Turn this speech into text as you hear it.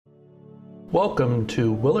Welcome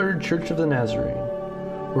to Willard Church of the Nazarene.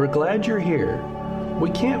 We're glad you're here. We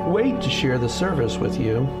can't wait to share the service with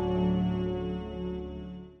you.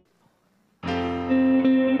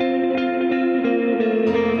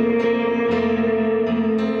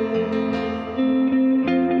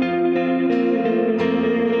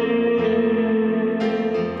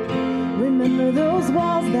 Remember those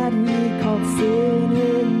walls that we called sin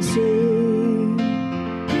and shame?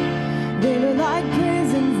 They were like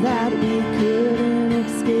prisons that we couldn't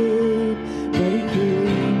escape. But he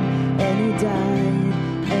came and he died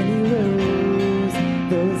and he rose.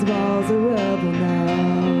 Those walls are rubble now.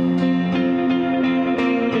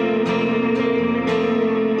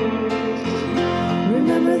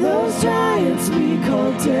 Remember those giants we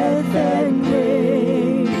called death and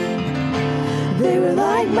grave? They were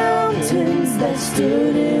like mountains that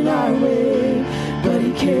stood in our way. But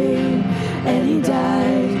he came and he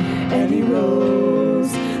died and he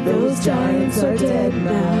rose. Those giants are dead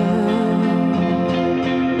now.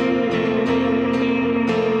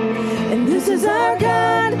 And this is our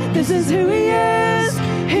God, this is who he is.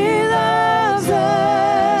 He loves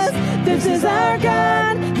us. This is our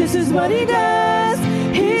God, this is what he does.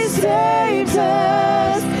 He saves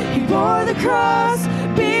us. He bore the cross,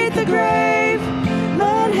 beat the grave.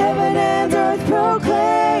 Let heaven and earth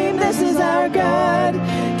proclaim, this is our God,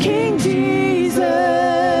 King Jesus.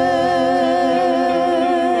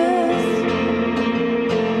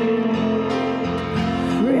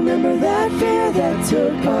 Remember that fear that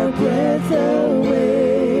took our breath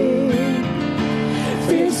away.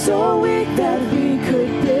 Fear so weak that we could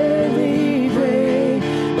barely pray.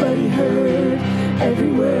 But he heard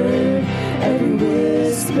every word, every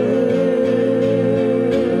whisper.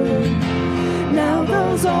 Now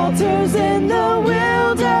those altars in the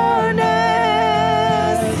wilderness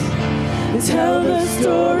tell the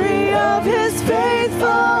story of his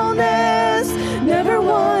faithfulness. Never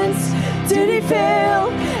once did he fail,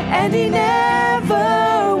 and he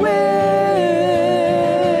never will.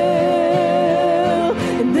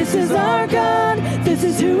 And this is our God, this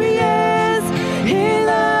is who he is. He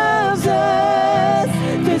loves us.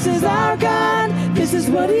 This is our God, this is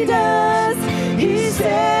what he does. He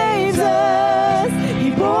saves us. He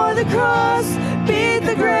bore the cross, beat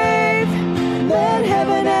the grave. Let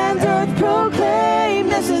heaven and earth proclaim,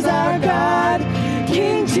 this is our God,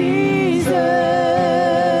 King Jesus.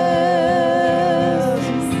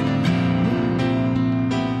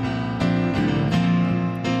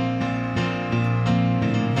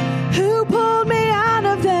 Who pulled me out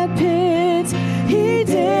of that pit? He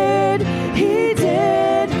did, he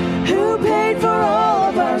did. Who paid for all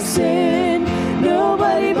of our sin?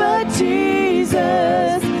 Nobody but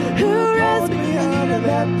Jesus. Who rescued me out of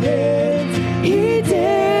that pit? He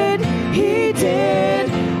did, he did.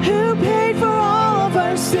 Who paid for all of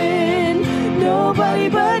our sin? Nobody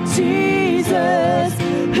but Jesus.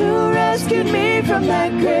 Who rescued me from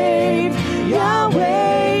that grave?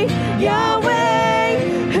 Yahweh, Yahweh.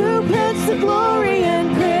 Who gets the glory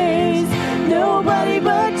and praise? Nobody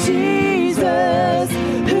but Jesus.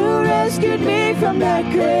 Who rescued me from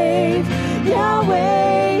that grave?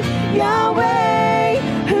 Yahweh, Yahweh.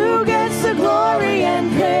 Who gets the glory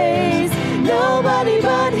and praise? Nobody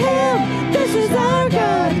but him. This is our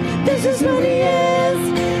God, this is what he is.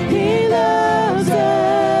 He loves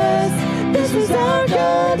us. This is our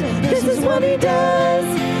God, this is what he does.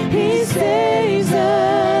 He saves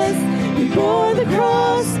us. He bore the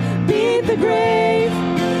cross, beat the grave.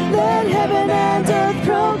 Let heaven and earth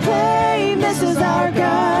proclaim, this is our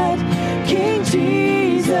God, King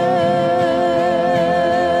Jesus.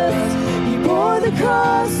 He bore the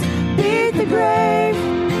cross, beat the grave.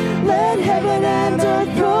 Let heaven and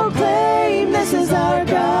earth proclaim, this is our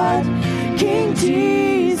God, King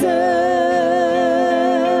Jesus.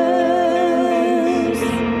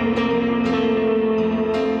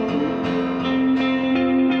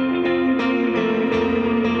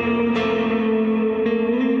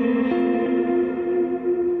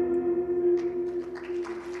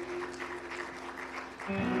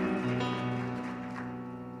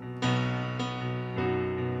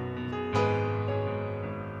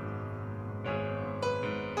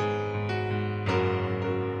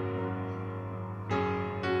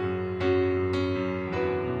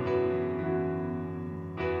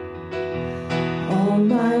 All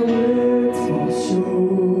my words fall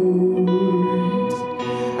short.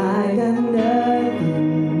 I got nothing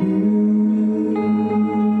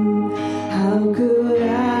new. How could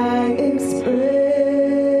I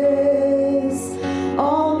express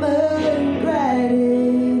all my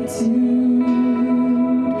gratitude?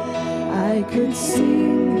 I could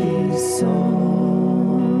sing these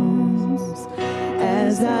songs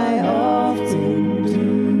as I often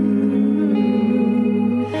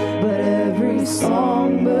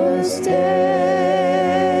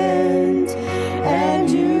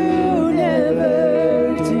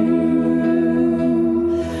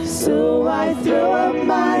So I throw up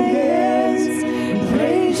my hands and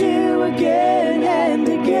praise you again and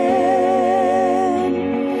again.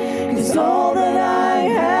 'Cause all that I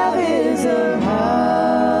have is a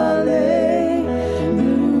hallelujah,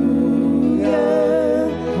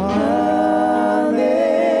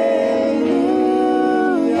 hallelujah.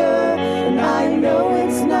 And I know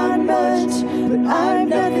it's not much, but I'm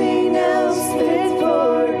nothing else fit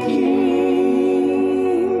for a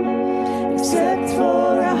king, except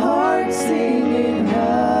for a heart singing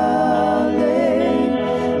hallelujah,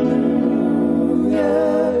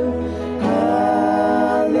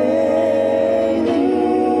 hallelujah.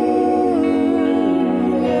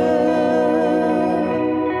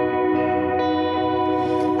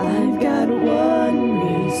 I've got one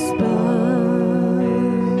response.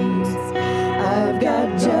 I've got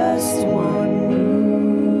just one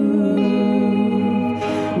move.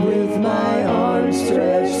 With my arms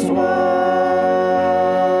stretched wide,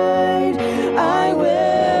 I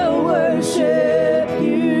will worship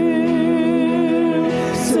you.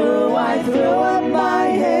 So I throw up my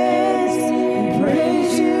hands and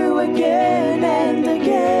praise you again and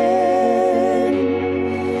again.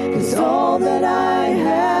 'Cause all that I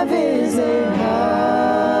have is a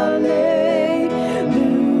hallelujah,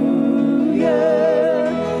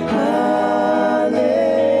 hallelujah.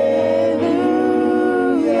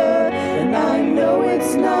 And I know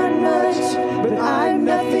it's not much, but I'm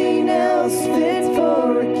nothing else fit for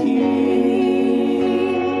a king,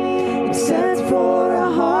 except for a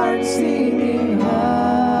heart singing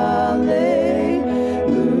hallelujah,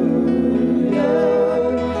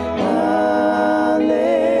 hallelujah.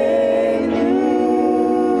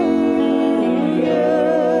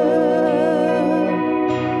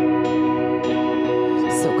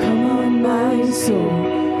 So come on, my soul,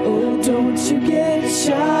 oh, don't you get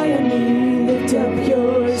shy of me. Lift up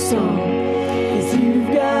your song, 'cause you've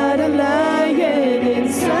got a lion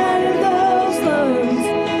inside of those lungs.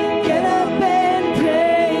 Get up and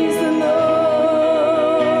praise the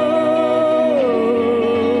Lord.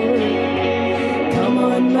 Come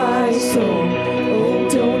on, my soul, oh,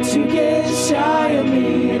 don't you get shy of me.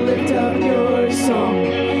 Lift up your song,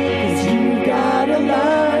 'cause you've got a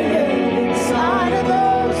lion inside of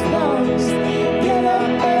those lungs. Get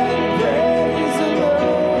up and praise the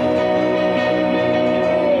Lord.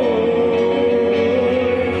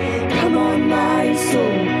 Come on, my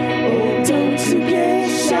soul, oh, don't you get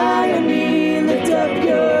shy of me. Lift up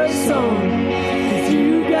your song, 'cause you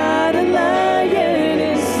got a lion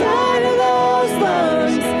inside of those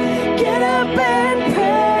lungs. Get up and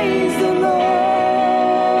praise the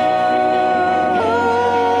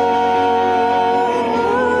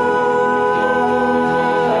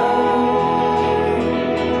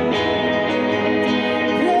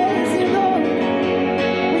Praise you, Lord.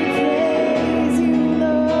 We praise you,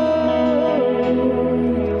 Lord.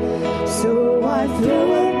 So I throw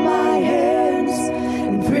up my hands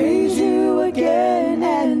and praise you again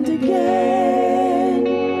and again.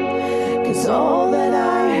 'Cause all that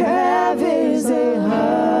I have is a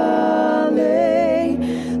hallelujah,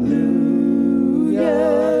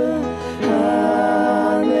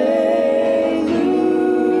 hallelujah.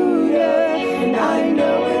 And I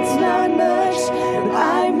know it's not much, but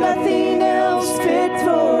I'm nothing else fit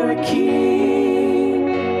for a king,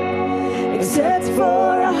 except for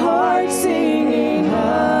a heart singing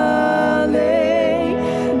hallelujah,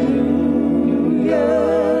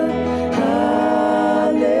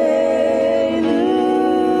 hallelujah.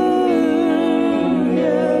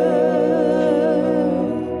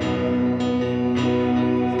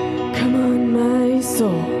 Come on, my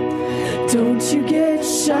soul, don't you get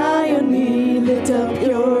shy on me. Lift up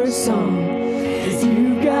your song, 'cause you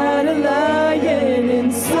got a lion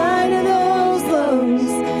inside of those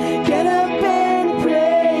lungs. Get up and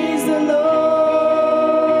praise the Lord.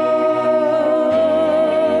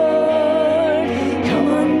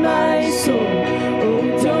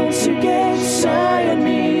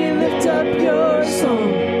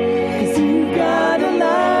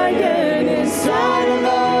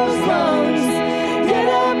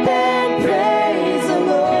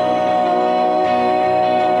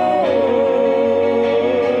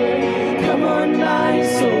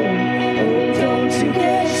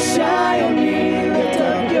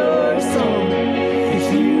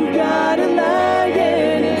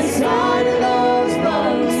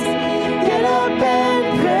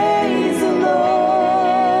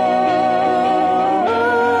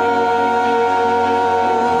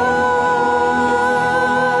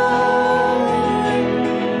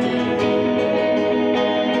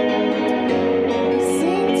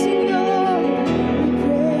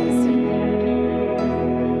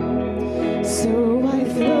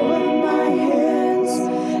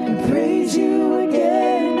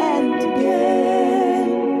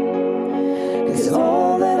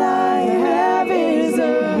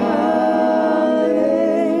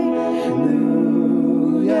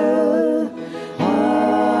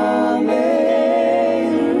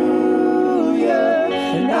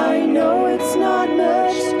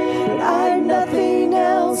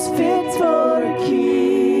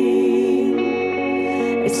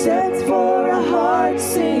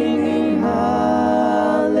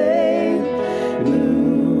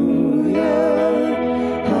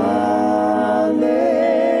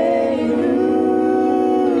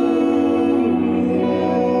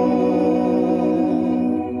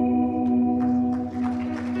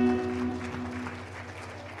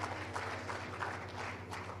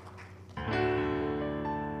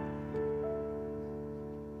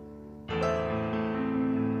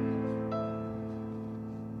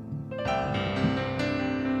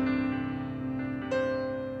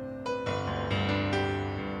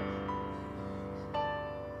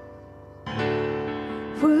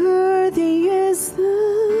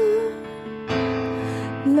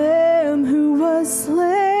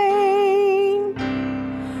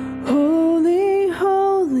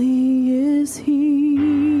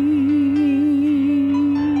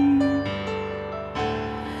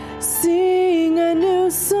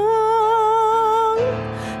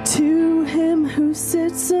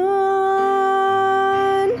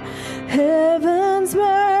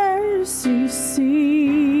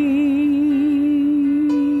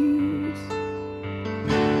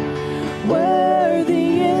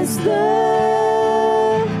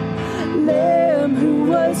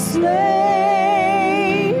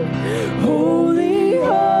 slain. Holy,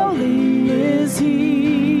 holy is he.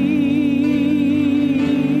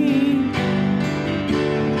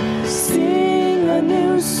 Sing a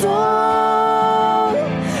new song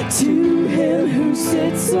to him who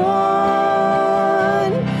sits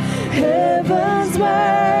on heaven's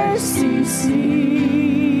mercy seat.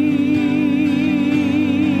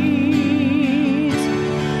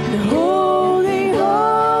 Holy,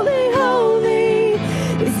 holy, holy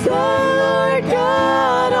is the Lord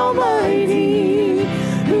God Almighty,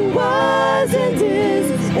 who was and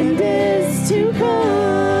is to come.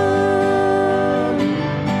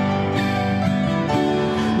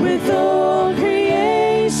 With all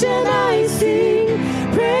creation I sing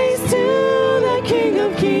praise to the King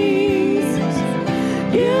of Kings.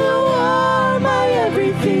 You are my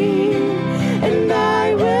everything, and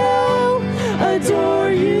I will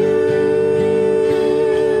adore you.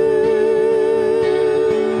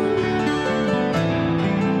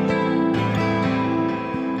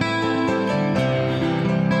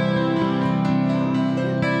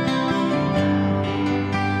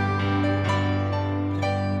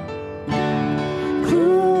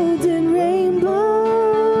 Clothed in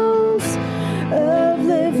rainbows of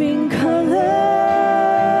living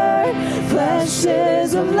color,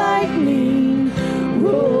 flashes of lightning,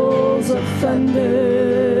 rolls of thunder.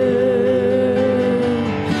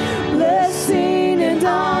 Blessing and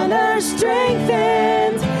honor, strength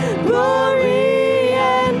and glory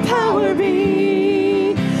and power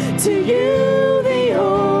be to you, the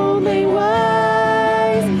only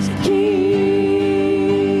wise King.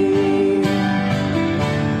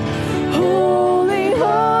 Holy,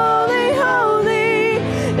 holy, holy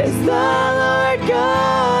is the Lord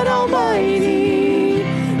God Almighty,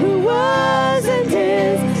 who was and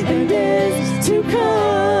is to come.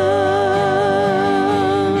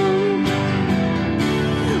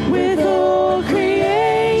 With all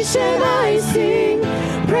creation I sing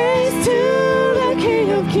praise to the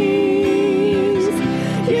King of Kings.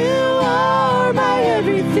 You are my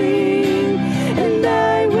everything, and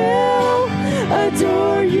I will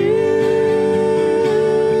adore you.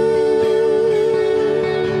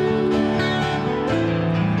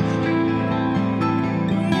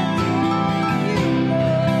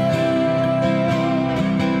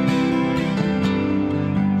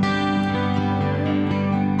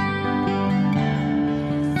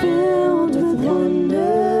 Filled with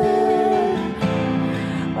wonder,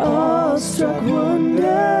 awestruck wonder,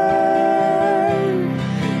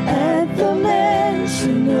 at the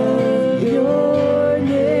mention of your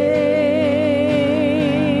name.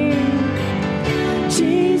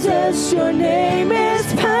 Jesus, your name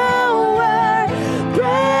is power,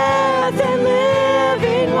 breath and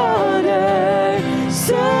living water,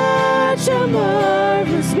 such a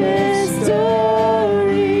marvelous mystery.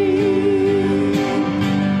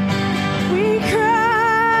 We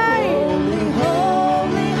cry, holy,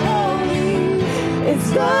 holy, holy, it's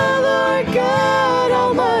the Lord God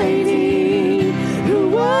Almighty, who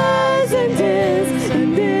was and is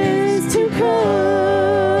to come.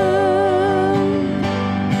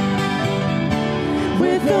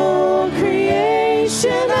 With all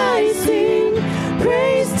creation I sing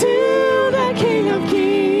praise to the King of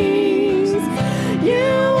Kings.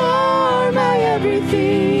 You are my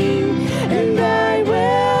everything, and I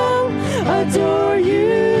will adore you.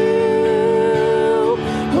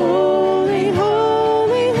 Holy,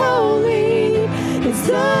 holy, holy is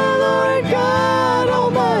the Lord God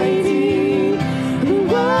Almighty, who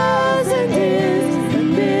was and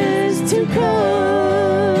is to come.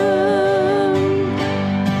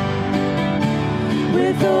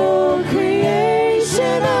 With all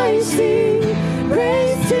creation I sing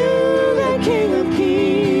praise to the King of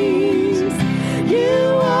Kings.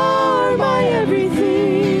 You are my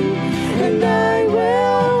everything, and I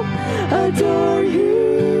will adore you.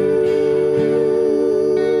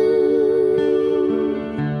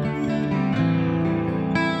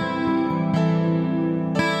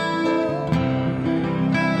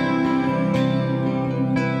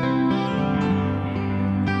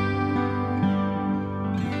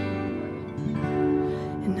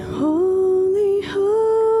 And holy,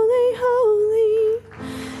 holy, holy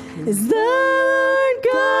is the Lord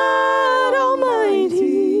God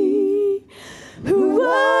Almighty, who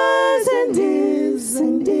was and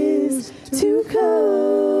is to come.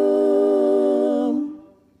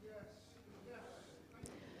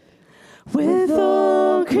 With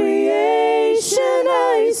all creation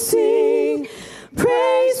I sing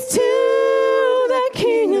praise to the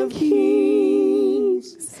King of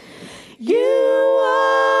Kings. You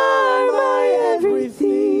are my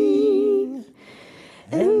everything,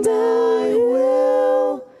 and I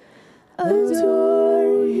will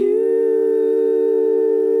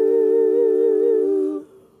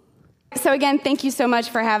So again, thank you so much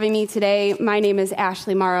for having me today. My name is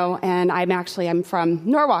Ashley Morrow, and I'm from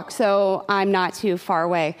Norwalk, so I'm not too far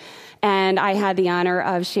away. And I had the honor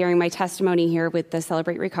of sharing my testimony here with the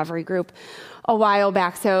Celebrate Recovery group a while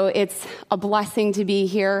back. So it's a blessing to be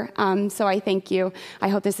here. So I thank you. I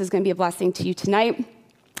hope this is going to be a blessing to you tonight.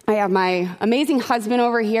 I have my amazing husband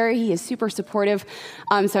over here. He is super supportive,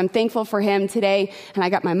 so I'm thankful for him today. And I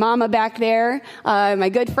got my mama back there, my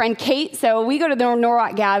good friend Kate. So we go to the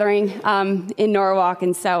Norwalk gathering in Norwalk,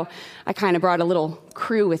 and so I kind of brought a little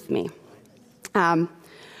crew with me.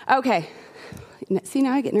 Okay. See,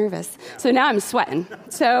 now I get nervous. So now I'm sweating.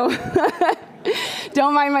 So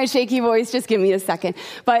don't mind my shaky voice. Just give me a second.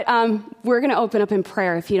 But we're going to open up in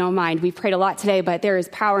prayer, if you don't mind. We've prayed a lot today, but there is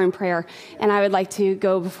power in prayer. And I would like to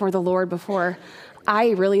go before the Lord before I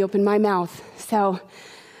really open my mouth. So,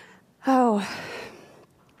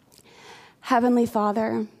 Heavenly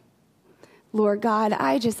Father, Lord God,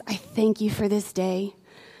 I thank you for this day.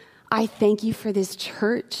 I thank you for this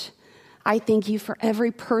church. I thank you for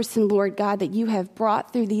every person, Lord God, that you have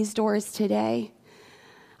brought through these doors today.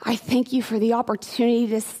 I thank you for the opportunity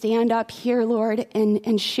to stand up here, Lord,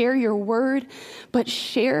 and share your word, but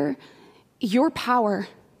share your power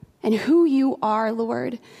and who you are,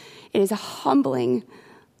 Lord. It is a humbling,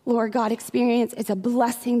 Lord God, experience. It's a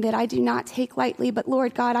blessing that I do not take lightly, but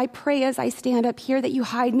Lord God, I pray as I stand up here that you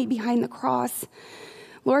hide me behind the cross.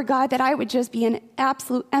 Lord God, that I would just be an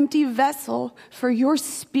absolute empty vessel for your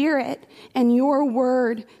spirit and your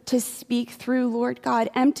word to speak through, Lord God.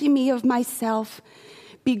 Empty me of myself.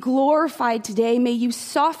 Be glorified today. May you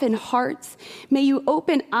soften hearts. May you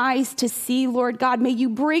open eyes to see, Lord God. May you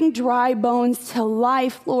bring dry bones to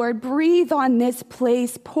life, Lord. Breathe on this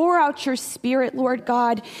place. Pour out your spirit, Lord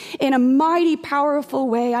God, in a mighty, powerful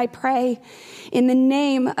way, I pray. In the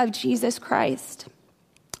name of Jesus Christ,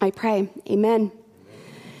 I pray. Amen.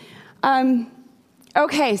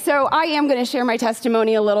 Okay, so I am going to share my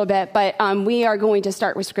testimony a little bit, but we are going to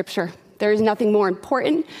start with Scripture. There is nothing more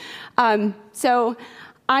important. So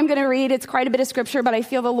I'm going to read. It's quite a bit of Scripture, but I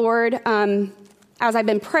feel the Lord, as I've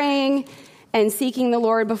been praying and seeking the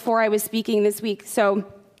Lord before I was speaking this week. So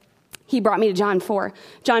he brought me to John 4.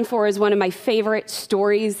 John 4 is one of my favorite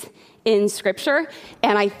stories in Scripture,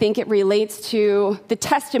 and I think it relates to the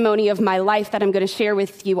testimony of my life that I'm going to share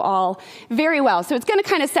with you all very well. So it's going to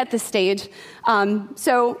kind of set the stage.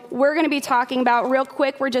 So we're going to be talking about, real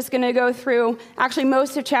quick, we're just going to go through actually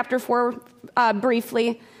most of chapter 4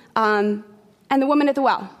 briefly, and the woman at the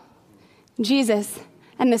well, Jesus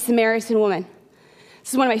and the Samaritan woman.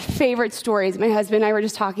 This is one of my favorite stories. My husband and I were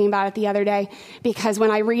just talking about it the other day, because when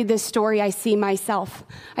I read this story, I see myself.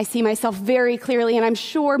 I see myself very clearly, and I'm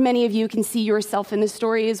sure many of you can see yourself in this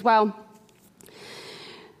story as well.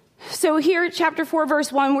 So here, chapter 4,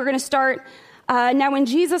 verse 1, we're going to start. Now, when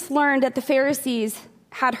Jesus learned that the Pharisees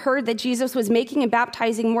had heard that Jesus was making and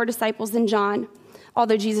baptizing more disciples than John,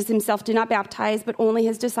 although Jesus himself did not baptize, but only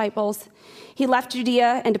his disciples, he left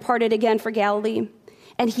Judea and departed again for Galilee.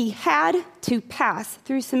 And he had to pass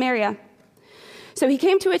through Samaria. So he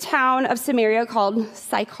came to a town of Samaria called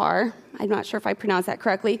Sychar. I'm not sure if I pronounced that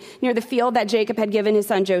correctly, near the field that Jacob had given his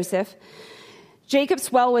son Joseph.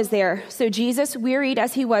 Jacob's well was there. So Jesus, wearied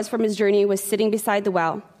as he was from his journey, was sitting beside the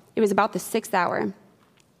well. It was about the 6th hour.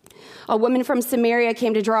 A woman from Samaria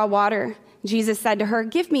came to draw water. Jesus said to her,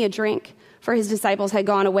 "Give me a drink," for his disciples had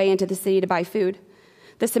gone away into the city to buy food.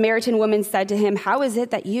 The Samaritan woman said to him, "How is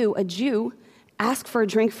it that you, a Jew, ask for a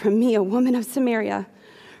drink from me, a woman of Samaria?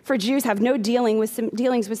 For Jews have no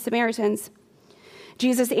dealings with Samaritans."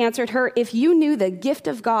 Jesus answered her, "If you knew the gift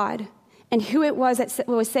of God and who it was that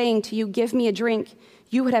was saying to you, 'Give me a drink,'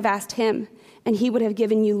 you would have asked him, and he would have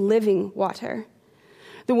given you living water."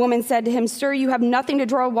 The woman said to him, "Sir, you have nothing to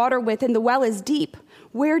draw water with, and the well is deep.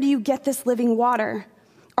 Where do you get this living water?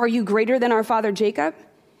 Are you greater than our father Jacob?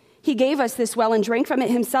 He gave us this well and drank from it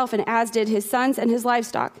himself, and as did his sons and his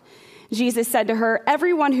livestock." Jesus said to her,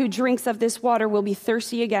 "Everyone who drinks of this water will be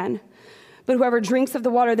thirsty again, but whoever drinks of the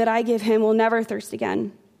water that I give him will never thirst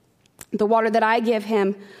again. The water that I give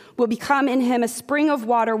him will become in him a spring of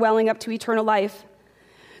water welling up to eternal life."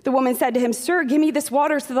 The woman said to him, "Sir, give me this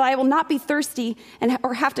water so that I will not be thirsty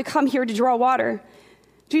or have to come here to draw water."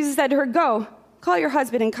 Jesus said to her, "Go, call your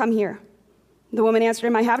husband and come here." The woman answered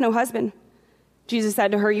him, "I have no husband." Jesus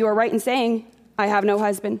said to her, "You are right in saying, 'I have no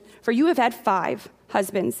husband,' for you have had 5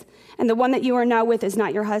 husbands, and the one that you are now with is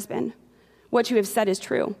not your husband. What you have said is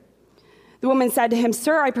true." The woman said to him,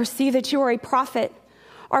 "Sir, I perceive that you are a prophet.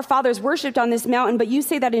 Our fathers worshipped on this mountain, but you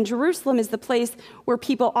say that in Jerusalem is the place where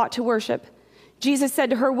people ought to worship." Jesus said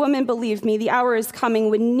to her, "Woman, believe me, the hour is coming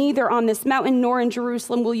when neither on this mountain nor in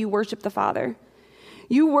Jerusalem will you worship the Father.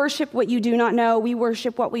 You worship what you do not know. We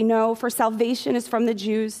worship what we know, for salvation is from the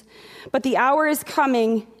Jews. But the hour is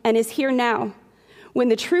coming and is here now when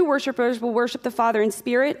the true worshipers will worship the Father in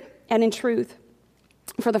spirit and in truth.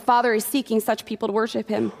 For the Father is seeking such people to worship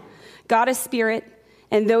him. God is spirit,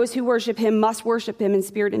 and those who worship him must worship him in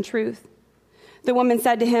spirit and truth. The woman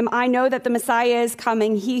said to him, I know that the Messiah is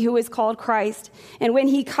coming, he who is called Christ. And when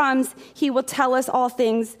he comes, he will tell us all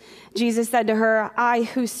things. Jesus said to her, I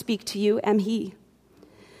who speak to you am he.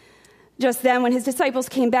 Just then, when his disciples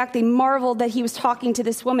came back, they marveled that he was talking to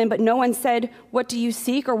this woman, but no one said, what do you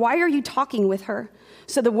seek, or why are you talking with her?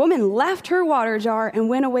 So the woman left her water jar and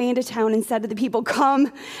went away into town and said to the people,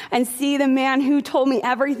 come and see the man who told me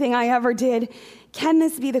everything I ever did. Can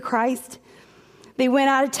this be the Christ? They went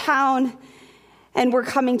out of town and were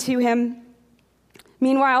coming to him.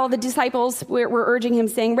 Meanwhile, the disciples were urging him,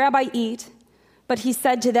 saying, Rabbi, eat. But he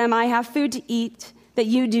said to them, I have food to eat that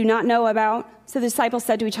you do not know about. So the disciples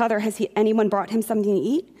said to each other, has anyone brought him something to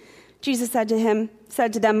eat? Jesus said to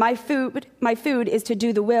them, my food is to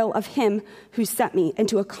do the will of him who sent me and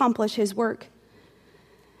to accomplish his work.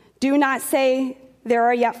 Do not say, there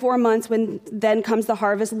are yet 4 months when then comes the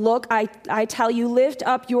harvest. Look, I tell you, lift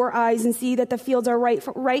up your eyes and see that the fields are white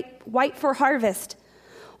for harvest.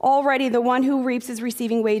 Already the one who reaps is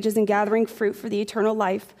receiving wages and gathering fruit for the eternal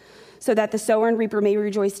life, so that the sower and reaper may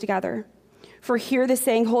rejoice together. For here the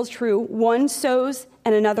saying holds true, one sows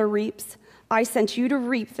and another reaps. I sent you to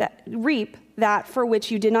reap that for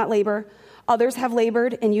which you did not labor. Others have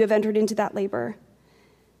labored, and you have entered into that labor.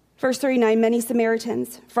 Verse 39, many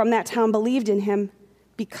Samaritans from that town believed in him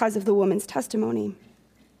because of the woman's testimony.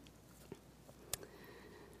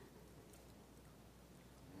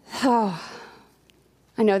 Oh,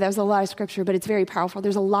 I know that was a lot of scripture, but it's very powerful.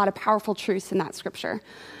 There's a lot of powerful truths in that scripture.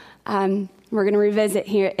 We're going to revisit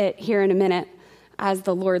it here in a minute as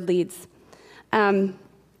the Lord leads. So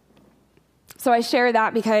I share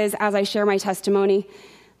that because as I share my testimony,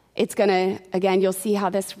 it's going to, again, you'll see how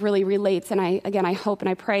this really relates. And I hope and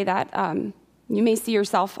I pray that you may see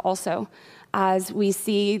yourself also as we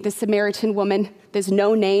see the Samaritan woman, this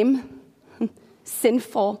no name,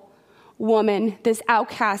 sinful woman, this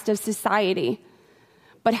outcast of society,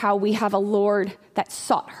 but how we have a Lord that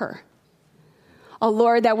sought her. A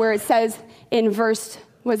Lord that where it says in verse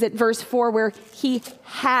 4, where he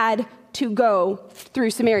had to go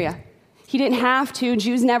through Samaria. He didn't have to.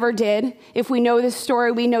 Jews never did. If we know this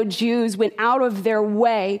story, we know Jews went out of their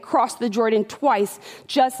way, crossed the Jordan twice,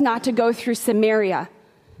 just not to go through Samaria.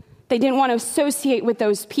 They didn't want to associate with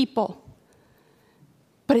those people.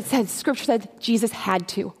 But it said, scripture said Jesus had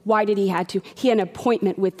to. Why did he had to? He had an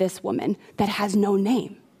appointment with this woman that has no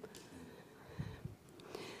name.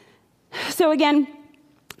 So again,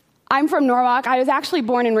 I'm from Norwalk. I was actually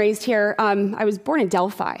born and raised here. I was born in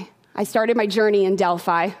Delphi. I started my journey in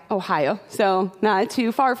Delphi, Ohio, so not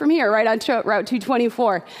too far from here, right on Route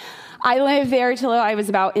 224. I lived there till I was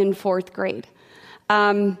about in 4th grade.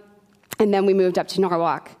 And then we moved up to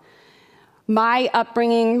Norwalk. My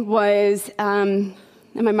upbringing was, and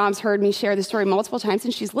my mom's heard me share this story multiple times,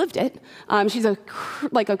 and she's lived it. She's a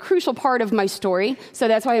crucial part of my story, so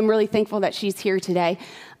that's why I'm really thankful that she's here today.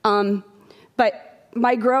 But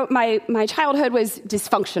my childhood was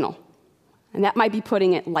dysfunctional. And that might be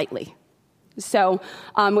putting it lightly. So,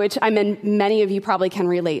 which many of you probably can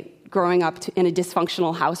relate, growing up in a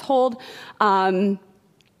dysfunctional household. And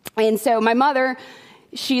so my mother,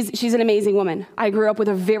 she's an amazing woman. I grew up with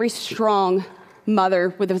a very strong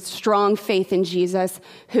mother with a strong faith in Jesus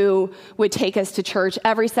who would take us to church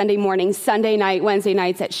every Sunday morning, Sunday night, Wednesday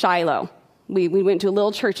nights at Shiloh. We went to a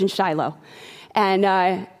little church in Shiloh.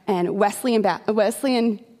 And Wesleyan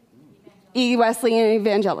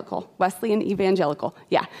Evangelical,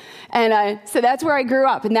 yeah. And so that's where I grew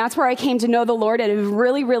up, and that's where I came to know the Lord at a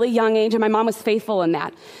really, really young age, and my mom was faithful in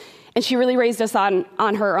that. And she really raised us on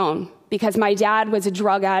her own, because my dad was a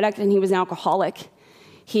drug addict, and he was an alcoholic.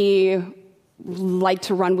 He liked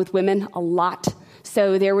to run with women a lot.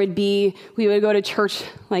 So we would go to church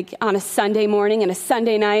like on a Sunday morning and a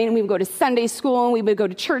Sunday night, and we would go to Sunday school, and we would go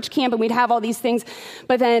to church camp, and we'd have all these things.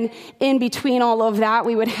 But then in between all of that,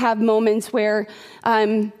 we would have moments where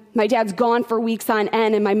my dad's gone for weeks on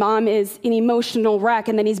end, and my mom is an emotional wreck,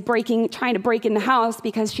 and then he's trying to break in the house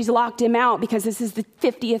because she's locked him out because this is the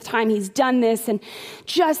 50th time he's done this, and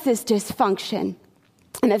just this dysfunction.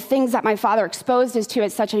 And the things that my father exposed us to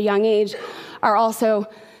at such a young age are also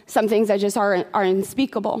some things that just are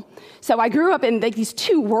unspeakable. So I grew up in these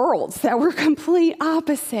two worlds that were complete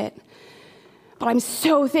opposite. But I'm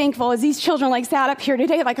so thankful as these children sat up here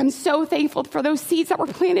today, I'm so thankful for those seeds that were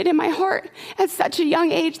planted in my heart at such a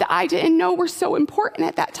young age that I didn't know were so important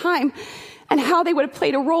at that time. and how they would have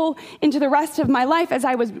played a role into the rest of my life as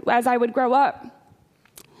I would grow up.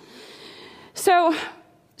 So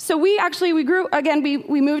we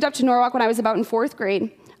moved up to Norwalk when I was about in 4th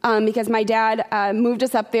grade. Because my dad moved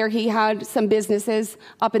us up there. He had some businesses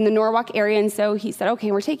up in the Norwalk area, and so he said,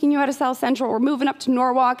 okay, we're taking you out of South Central. We're moving up to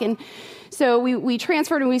Norwalk. And so we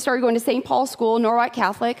transferred, and we started going to St. Paul's School, Norwalk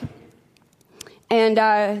Catholic. And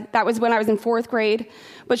that was when I was in 4th grade.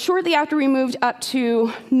 But shortly after we moved up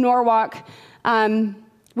to Norwalk,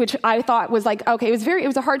 which I thought was like, okay, it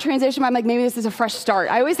was a hard transition, but I'm like, maybe this is a fresh start.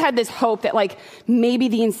 I always had this hope that like maybe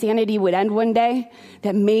the insanity would end one day,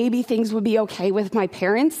 that maybe things would be okay with my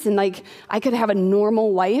parents and like I could have a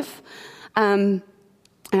normal life. And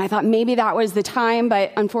I thought maybe that was the time,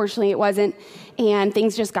 but unfortunately it wasn't. And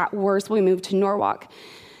things just got worse when we moved to Norwalk.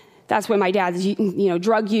 That's when my dad's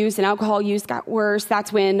drug use and alcohol use got worse.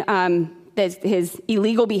 That's when his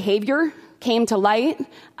illegal behavior came to light,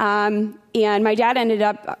 and my dad ended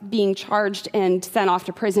up being charged and sent off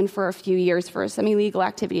to prison for a few years for some illegal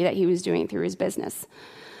activity that he was doing through his business.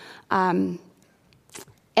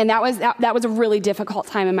 And that was a really difficult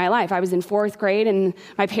time in my life. I was in 4th grade, and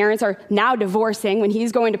my parents are now divorcing. When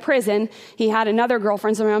he's going to prison, he had another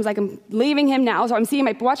girlfriend, so I was like, I'm leaving him now. So I'm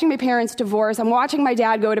watching my parents divorce. I'm watching my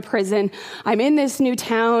dad go to prison. I'm in this new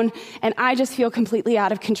town, and I just feel completely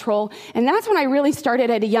out of control. And that's when I really started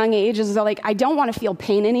at a young age, is like, I don't want to feel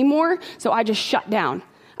pain anymore, so I just shut down.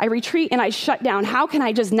 I retreat and I shut down. How can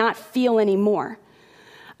I just not feel anymore?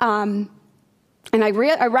 And I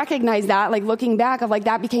recognize that, like looking back, of like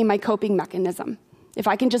that became my coping mechanism. If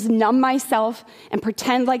I can just numb myself and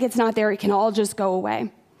pretend like it's not there, it can all just go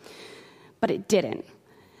away. But it didn't.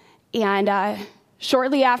 And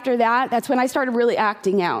shortly after that, that's when I started really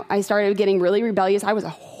acting out. I started getting really rebellious. I was a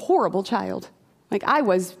horrible child. Like I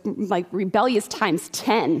was like rebellious times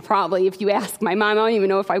 10, probably, if you ask my mom. I don't even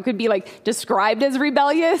know if I could be like described as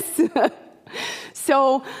rebellious.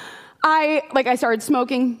 So I started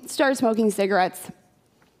smoking cigarettes.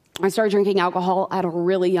 I started drinking alcohol at a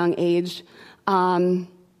really young age. I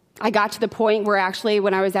got to the point where actually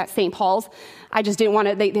when I was at St. Paul's, I just didn't want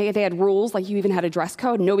to, they had rules, like you even had a dress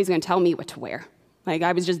code. Nobody's going to tell me what to wear. Like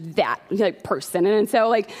I was just that like person. And so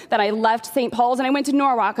like that I left St. Paul's and I went to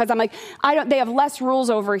Norwalk because I'm like, they have less rules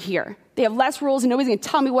over here. They have less rules and nobody's going to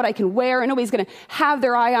tell me what I can wear and nobody's going to have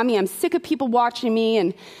their eye on me. I'm sick of people watching me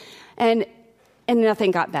and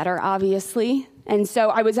nothing got better, obviously. And so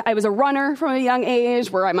I was a runner from a young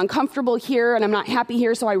age where I'm uncomfortable here and I'm not happy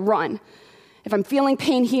here, so I run. If I'm feeling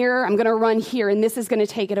pain here, I'm going to run here, and this is going to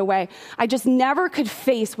take it away. I just never could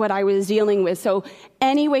face what I was dealing with. So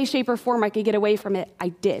any way, shape, or form I could get away from it, I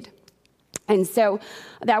did. And so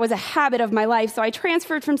that was a habit of my life. So I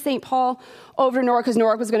transferred from St. Paul over to Norwalk because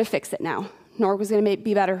Norwalk was going to fix it now. Norwalk was going to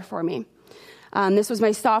be better for me. This was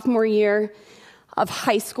my sophomore year of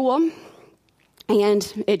high school.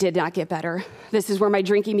 And it did not get better. This is where my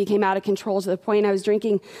drinking became out of control to the point I was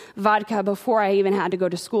drinking vodka before I even had to go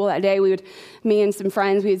to school that day. Me and some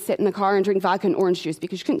friends, we'd sit in the car and drink vodka and orange juice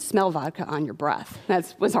because you couldn't smell vodka on your breath.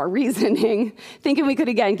 That was our reasoning, thinking we could,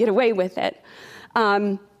 again, get away with it.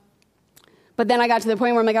 But then I got to the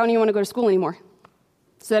point where I'm like, I don't even want to go to school anymore.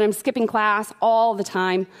 So then I'm skipping class all the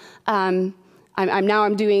time. I'm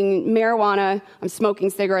doing marijuana, I'm smoking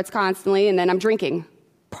cigarettes constantly, and then I'm drinking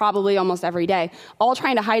probably almost every day, all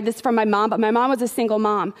trying to hide this from my mom. But my mom was a single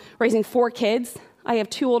mom, raising 4 kids. I have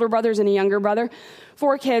 2 older brothers and a younger brother,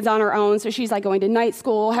 4 kids on her own. So she's like going to night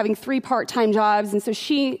school, having 3 part-time jobs. And so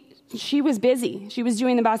she was busy. She was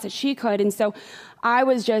doing the best that she could. And so I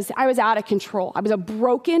was out of control. I was a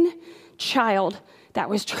broken child that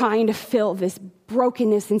was trying to fill this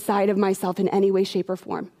brokenness inside of myself in any way, shape, or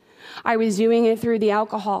form. I was doing it through the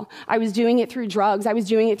alcohol. I was doing it through drugs. I was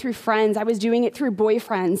doing it through friends. I was doing it through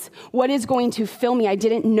boyfriends. What is going to fill me? I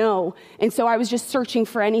didn't know. And so I was just searching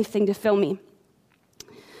for anything to fill me.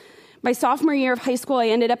 My sophomore year of high school, I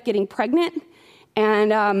ended up getting pregnant.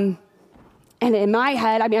 And in my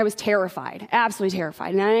head, I was terrified, absolutely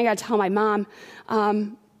terrified. And I got to tell my mom.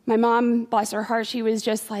 My mom, bless her heart, she was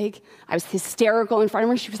just like, I was hysterical in front of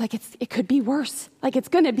her. She was like, it could be worse. Like, it's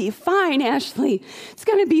going to be fine, Ashley. It's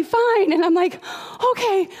going to be fine. And I'm like,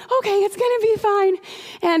 okay, it's going to be fine.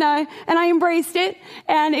 And I embraced it.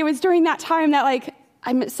 And it was during that time that, like,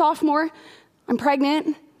 I'm a sophomore, I'm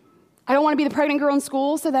pregnant. I don't want to be the pregnant girl in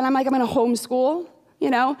school. So then I'm like, I'm going to homeschool,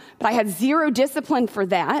 But I had 0 discipline for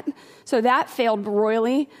that. So that failed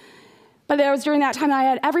royally. But it was during that time that I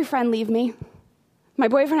had every friend leave me. My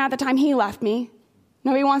boyfriend at the time, he left me.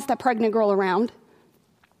 Nobody wants that pregnant girl around.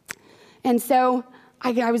 And so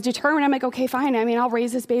I was determined. I'm like, okay, fine. I mean, I'll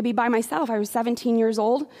raise this baby by myself. I was 17 years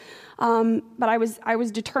old, but I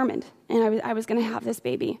was determined, and I was going to have this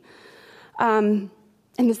baby. And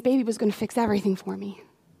this baby was going to fix everything for me.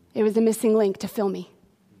 It was the missing link to fill me.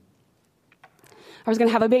 I was going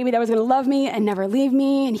to have a baby that was going to love me and never leave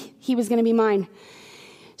me, and he was going to be mine.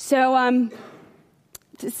 So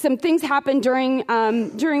some things happened during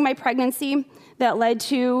my pregnancy that led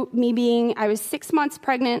to me I was 6 months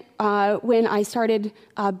pregnant when I started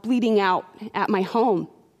bleeding out at my home.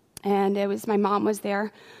 And my mom was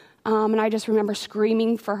there. And I just remember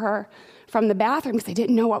screaming for her from the bathroom because I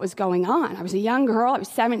didn't know what was going on. I was a young girl. I was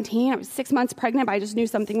 17. I was 6 months pregnant, but I just knew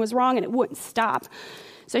something was wrong and it wouldn't stop.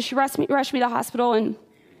 So she rushed me to the hospital,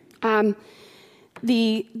 and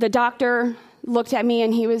the doctor looked at me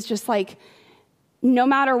and he was just like, no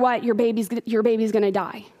matter what, your baby's going to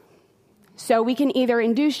die. So we can either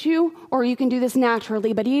induce you or you can do this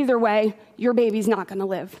naturally, but either way, your baby's not going to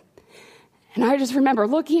live. And I just remember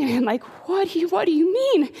looking at him like, what do you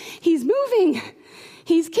mean? He's moving.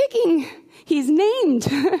 He's kicking. He's named.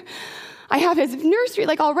 I have his nursery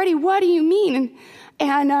already. What do you mean?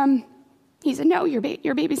 And he said, no, your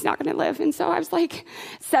baby's not going to live. And so I was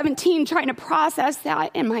 17 trying to process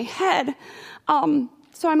that in my head.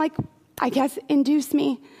 So I'm like, I guess induce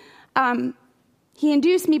me. He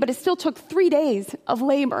induced me, but it still took 3 days of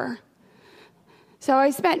labor. So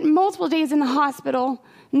I spent multiple days in the hospital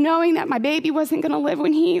knowing that my baby wasn't going to live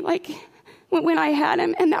when I had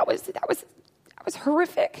him. And that was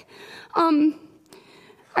horrific. I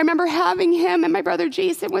remember having him, and my brother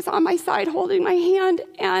Jason was on my side holding my hand.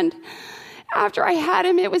 And after I had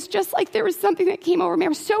him, it was just like there was something that came over me. I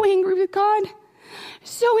was so angry with God.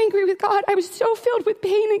 I was so filled with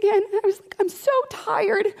pain again. I was like, I'm so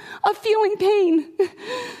tired of feeling pain.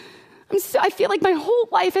 I feel like my whole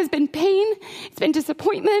life has been pain. It's been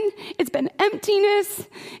disappointment. It's been emptiness.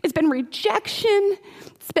 It's been rejection.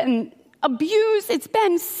 It's been abuse. It's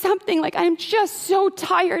been something I'm just so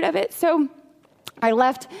tired of it. So I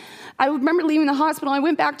left. I remember leaving the hospital. I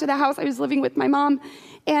went back to the house. I was living with my mom.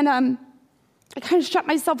 And I kind of shut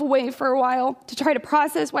myself away for a while to try to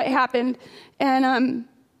process what happened. And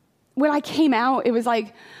when I came out, it was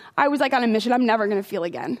I was on a mission I'm never going to feel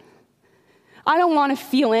again. I don't want to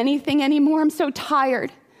feel anything anymore. I'm so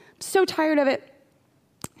tired. I'm so tired of it.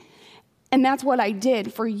 And that's what I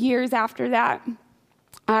did for years after that.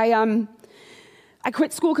 I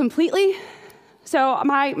quit school completely. So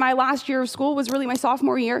my last year of school was really my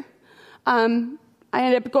sophomore year. I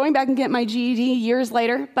ended up going back and getting my GED years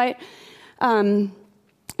later, but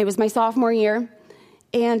it was my sophomore year.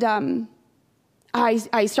 And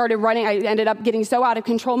I started running. I ended up getting so out of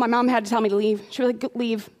control. My mom had to tell me to leave. She was like,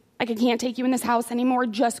 leave. I can't take you in this house anymore.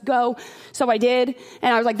 Just go. So I did.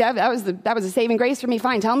 And I was like, that was a saving grace for me.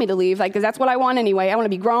 Fine, tell me to leave. Because that's what I want anyway. I want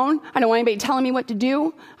to be grown. I don't want anybody telling me what to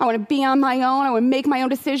do. I want to be on my own. I want to make my own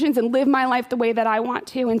decisions and live my life the way that I want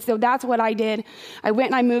to. And so that's what I did. I went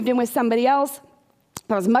and I moved in with somebody else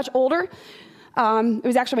that was much older. It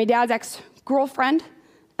was actually my dad's ex-girlfriend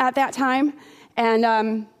at that time.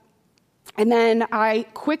 And then I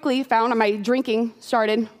quickly found my drinking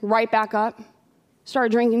started right back up.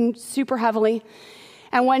 Started drinking super heavily.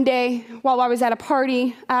 And one day, while I was at a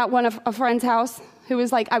party at one of a friend's house, who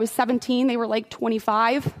was I was 17, they were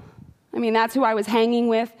 25. I mean, that's who I was hanging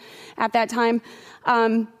with at that time.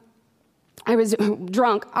 I was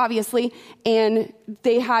drunk, obviously, and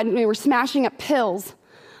they were smashing up pills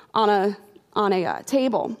on a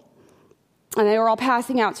table. And they were all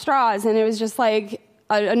passing out straws, and it was just a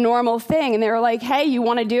normal thing. And they were like, hey, you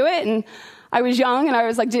want to do it? And I was young, and I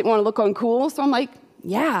was didn't want to look uncool. So I'm like,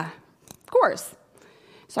 yeah, of course.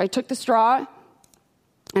 So I took the straw,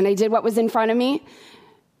 and I did what was in front of me.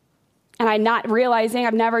 And I not realizing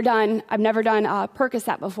I've never done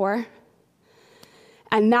Percocet before.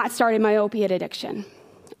 And that started my opiate addiction.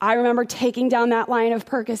 I remember taking down that line of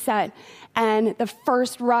Percocet, and the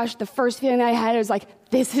first rush, the first feeling I had, was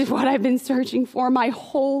this is what I've been searching for my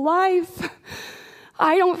whole life.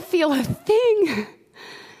 I don't feel a thing.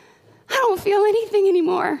 I don't feel anything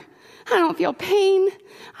anymore. I don't feel pain.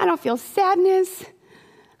 I don't feel sadness.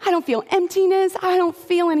 I don't feel emptiness. I don't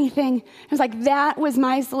feel anything. It was that was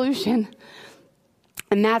my solution.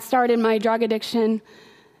 And that started my drug addiction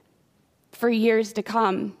for years to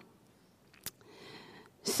come.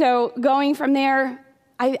 So going from there,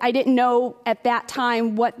 I didn't know at that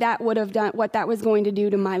time what that would have done, what that was going to do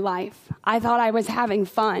to my life. I thought I was having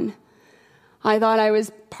fun. I thought I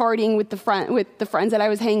was partying with the friends that I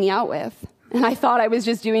was hanging out with. And I thought I was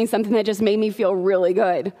just doing something that just made me feel really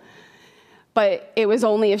good. But it was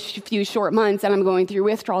only a few short months, and I'm going through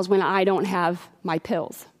withdrawals when I don't have my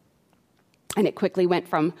pills. And it quickly went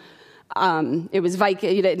from, there's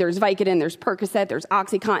Vicodin, there's Percocet, there's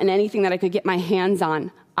OxyContin, anything that I could get my hands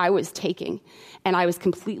on, I was taking. And I was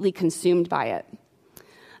completely consumed by it.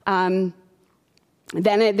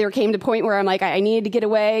 There came to a point where I'm like, I needed to get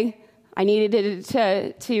away. I needed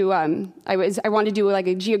I wanted to do like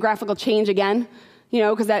a geographical change again,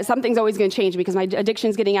 because something's always going to change because my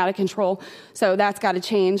addiction's getting out of control. So that's got to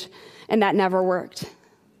change. And that never worked.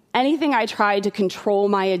 Anything I tried to control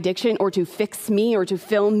my addiction or to fix me or to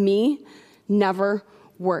fill me never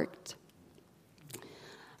worked.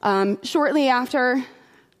 Shortly after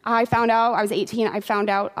I found out, I was 18, I found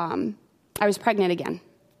out I was pregnant again.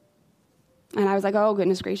 And I was like, oh,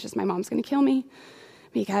 goodness gracious, my mom's going to kill me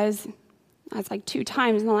because that's like 2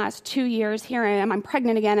 times in the last 2 years. Here I am, I'm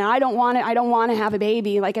pregnant again, and I don't want to have a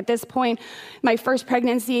baby. Like at this point, my first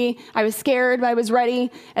pregnancy, I was scared, but I was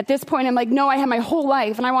ready. At this point, I'm like, no, I have my whole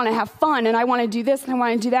life, and I want to have fun, and I want to do this, and I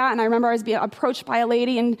want to do that. And I remember I was being approached by a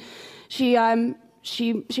lady, and she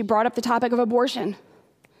brought up the topic of abortion,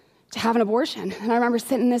 to have an abortion. And I remember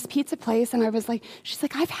sitting in this pizza place, and I was like, she's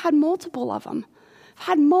like, I've had multiple of them.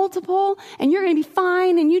 Had multiple, and you're going to be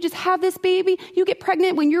fine, and you just have this baby. You get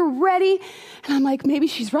pregnant when you're ready. And I'm like, maybe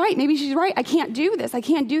she's right. I can't do this.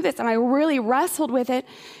 And I really wrestled with it,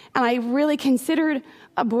 and I really considered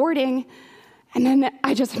aborting. And then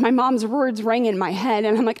my mom's words rang in my head,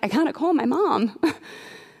 and I'm like, I gotta call my mom.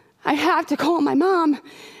 I have to call my mom.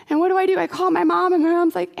 And what do? I call my mom, and my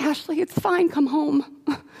mom's like, Ashley, it's fine, come home.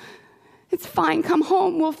 It's fine, come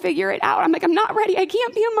home, we'll figure it out. I'm like, I'm not ready, I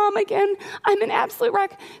can't be a mom again. I'm an absolute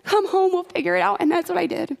wreck. Come home, we'll figure it out. And that's what I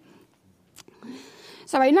did.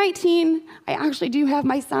 So by 19, I actually do have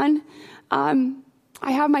my son. I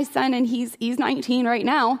have my son, and he's 19 right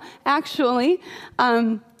now, actually.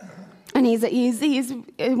 And he's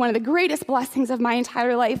one of the greatest blessings of my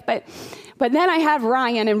entire life. But then I have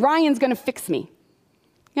Ryan, and Ryan's going to fix me.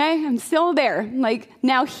 Okay, I'm still there. Like,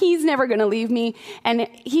 now he's never going to leave me, and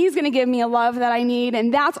he's going to give me a love that I need,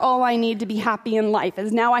 and that's all I need to be happy in life,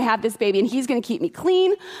 is now I have this baby, and he's going to keep me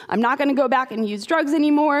clean. I'm not going to go back and use drugs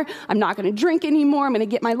anymore. I'm not going to drink anymore. I'm going to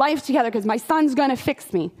get my life together because my son's going to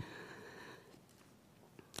fix me.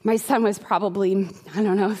 My son was probably,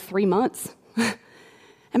 3 months, and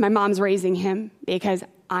my mom's raising him because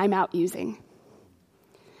I'm out using.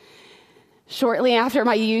 Shortly after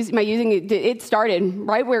my using, it started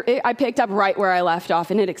right where I picked up right where I left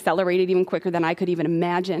off, and it accelerated even quicker than I could even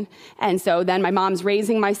imagine. And so then my mom's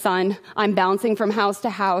raising my son. I'm bouncing from house to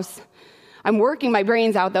house. I'm working my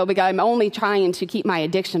brains out, though, because I'm only trying to keep my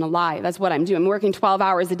addiction alive. That's what I'm doing. I'm working 12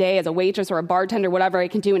 hours a day as a waitress or a bartender, whatever I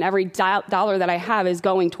can do, and every dollar that I have is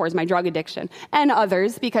going towards my drug addiction and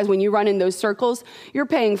others, because when you run in those circles, you're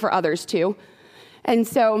paying for others too. And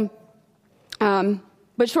so,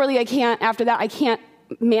 but shortly I can't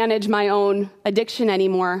manage my own addiction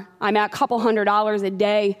anymore. I'm at $200 a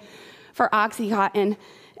day for OxyContin.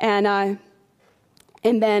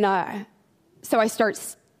 So I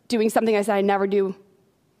start doing something I said I'd never do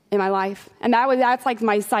in my life. And that's like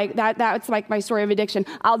my story of addiction.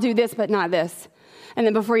 I'll do this, but not this. And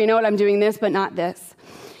then before you know it, I'm doing this, but not this.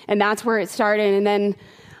 And that's where it started. And then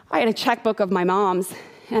I had a checkbook of my mom's.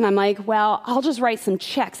 And I'm like, well, I'll just write some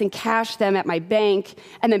checks and cash them at my bank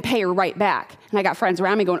and then pay her right back. And I got friends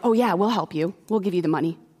around me going, oh, yeah, we'll help you. We'll give you the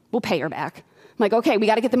money. We'll pay her back. I'm like, okay, we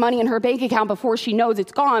got to get the money in her bank account before she knows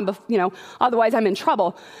it's gone, otherwise I'm in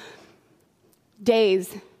trouble.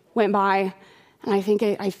 Days went by, and I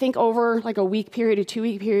think over like a week period, a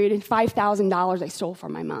 2-week period, $5,000 I stole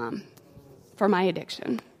from my mom for my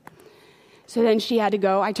addiction. So then she had to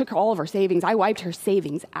go. I took all of her savings. I wiped her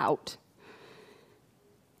savings out.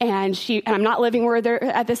 And I'm not living with her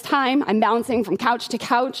at this time. I'm bouncing from couch to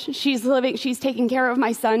couch. She's taking care of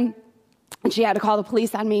my son, and she had to call the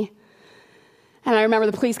police on me. And I remember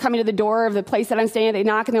the police coming to the door of the place that I'm staying at. They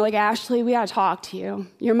knock, and they're like, Ashley, we got to talk to you.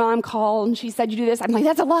 Your mom called, and she said you do this. I'm like,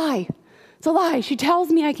 that's a lie. It's a lie. She tells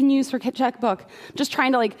me I can use her checkbook. I'm just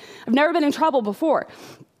trying to, I've never been in trouble before.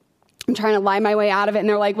 I'm trying to lie my way out of it, and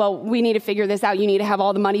they're like, well, we need to figure this out. You need to have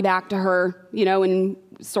all the money back to her, and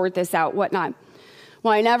sort this out, whatnot.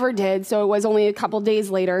 Well, I never did, so it was only a couple days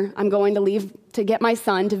later. I'm going to leave to get my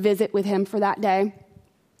son to visit with him for that day.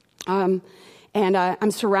 And I'm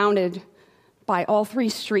surrounded by all 3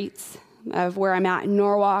 streets of where I'm at in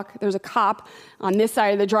Norwalk. There's a cop on this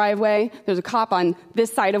side of the driveway. There's a cop on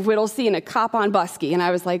this side of Whittlesey and a cop on Buskey. And I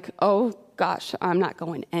was like, oh, gosh, I'm not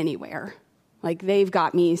going anywhere. They've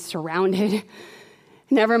got me surrounded.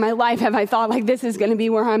 Never in my life have I thought this is going to be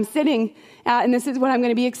where I'm sitting at, and this is what I'm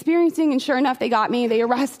going to be experiencing. And sure enough, they got me. They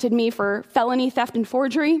arrested me for felony theft and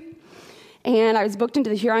forgery, and I was booked into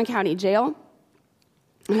the Huron County Jail.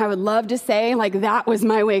 And I would love to say, like, that was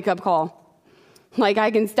my wake-up call. Like,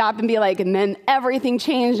 I can stop and be like, and then everything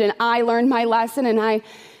changed, and I learned my lesson, and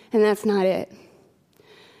that's not it.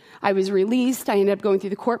 I was released. I ended up going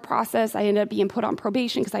through the court process. I ended up being put on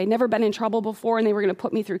probation because I had never been in trouble before, and they were going to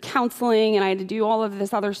put me through counseling, and I had to do all of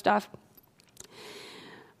this other stuff.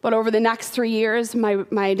 But over the next 3 years,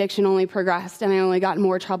 my addiction only progressed, and I only got in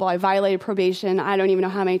more trouble. I violated probation. I don't even know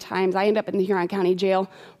how many times. I ended up in the Huron County Jail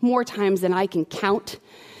more times than I can count.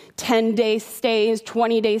 10-day stays,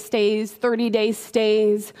 20-day stays, 30-day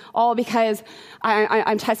stays, all because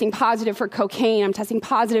I'm testing positive for cocaine. I'm testing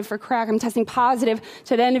positive for crack. I'm testing positive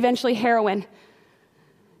to then eventually heroin.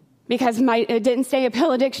 Because it didn't stay a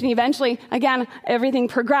pill addiction. Eventually, again, everything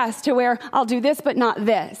progressed to where I'll do this, but not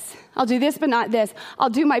this. I'll do this, but not this. I'll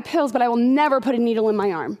do my pills, but I will never put a needle in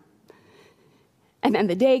my arm. And then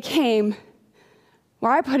the day came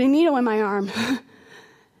where I put a needle in my arm.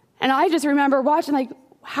 And I just remember watching, like,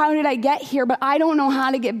 how did I get here? But I don't know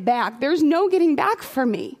how to get back. There's no getting back for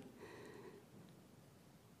me.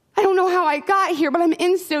 I don't know how I got here, but I'm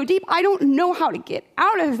in so deep. I don't know how to get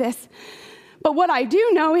out of this. But what I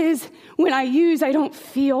do know is when I use, I don't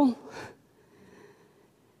feel.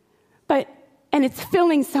 And it's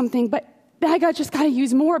filling something, but I just got to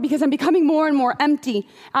use more because I'm becoming more and more empty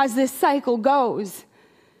as this cycle goes.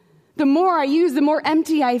 The more I use, the more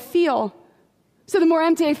empty I feel. So the more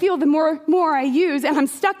empty I feel, the more I use, and I'm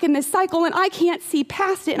stuck in this cycle, and I can't see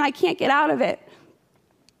past it, and I can't get out of it.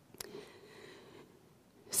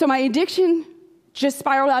 So my addiction just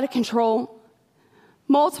spiraled out of control.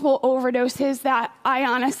 Multiple overdoses that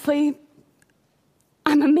I'm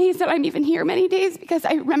amazed that I'm even here many days because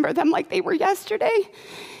I remember them like they were yesterday.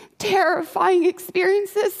 Terrifying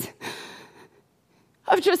experiences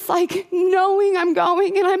of just like knowing I'm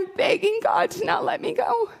going and I'm begging God to not let me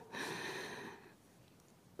go.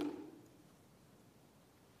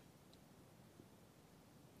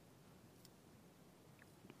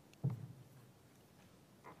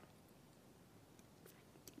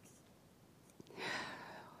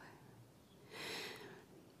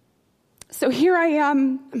 So here I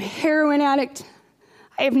am, I'm a heroin addict.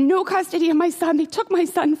 I have no custody of my son. They took my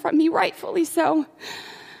son from me, rightfully so.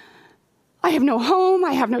 I have no home,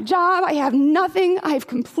 I have no job, I have nothing. I've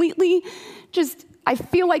completely I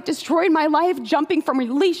feel like destroyed my life, jumping from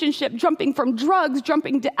relationship, jumping from drugs,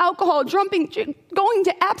 jumping to alcohol, going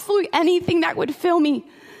to absolutely anything that would fill me.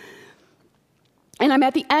 And I'm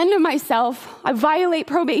at the end of myself. I violate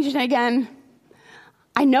probation again.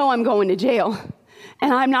 I know I'm going to jail.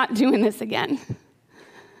 And I'm not doing this again.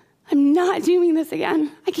 I'm not doing this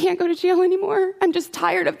again. I can't go to jail anymore. I'm just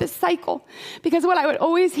tired of this cycle. Because what I would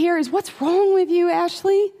always hear is, what's wrong with you,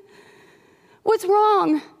 Ashley? What's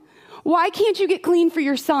wrong? Why can't you get clean for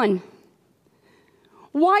your son?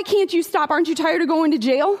 Why can't you stop? Aren't you tired of going to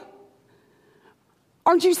jail?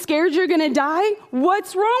 Aren't you scared you're going to die?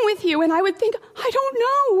 What's wrong with you? And I would think, I don't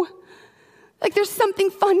know. Like there's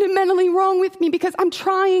something fundamentally wrong with me because I'm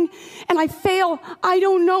trying and I fail. I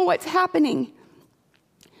don't know what's happening.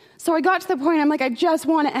 So I got to the point, I'm like, I just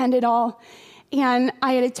want to end it all. And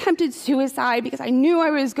I had attempted suicide because I knew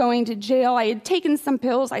I was going to jail. I had taken some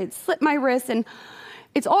pills. I had slit my wrists. And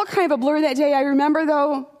it's all kind of a blur that day. I remember,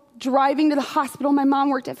 though, driving to the hospital. My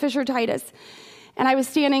mom worked at Fisher Titus. And I was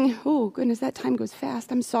standing, oh, goodness, that time goes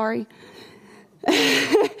fast. I'm sorry.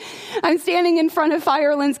 I'm standing in front of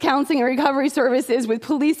Firelands Counseling and Recovery Services with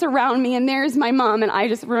police around me, and there's my mom, and I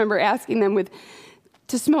just remember asking them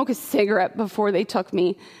to smoke a cigarette before they took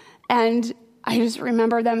me, and I just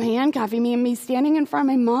remember them handcuffing me and me standing in front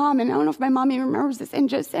of my mom, and I don't know if my mom even remembers this, and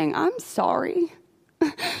just saying, I'm sorry.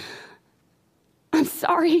 I'm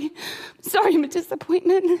sorry. I'm sorry I'm a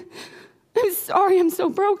disappointment. I'm sorry I'm so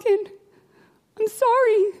broken. I'm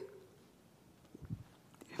sorry.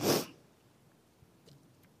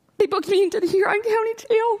 They booked me into the Huron County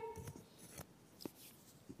Jail.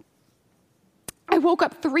 I woke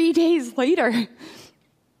up 3 days later and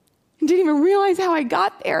didn't even realize how I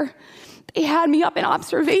got there. They had me up in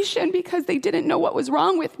observation because they didn't know what was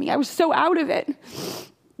wrong with me. I was so out of it.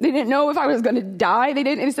 They didn't know if I was going to die.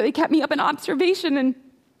 So they kept me up in observation, and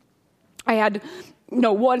I had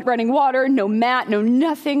no running water, no mat, no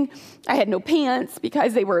nothing. I had no pants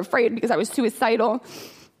because they were afraid because I was suicidal.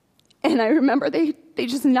 And I remember they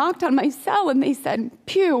just knocked on my cell and they said,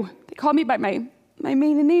 Pew. They called me by my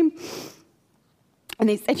maiden name. And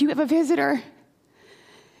they said, you have a visitor.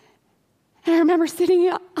 And I remember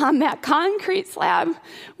sitting on that concrete slab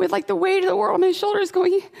with like the weight of the world on my shoulders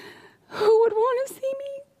going, who would want to see me?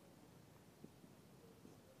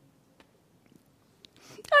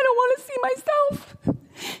 I don't want to see myself.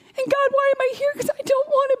 And God, why am I here? Because I don't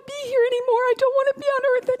want to be here anymore. I don't want to be on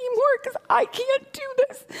earth anymore because I can't do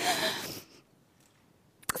this.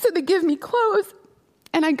 So they give me clothes,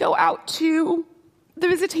 and I go out to the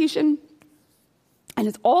visitation, and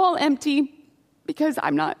it's all empty because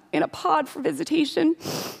I'm not in a pod for visitation.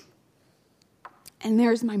 And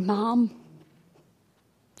there's my mom.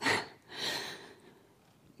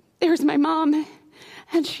 There's my mom,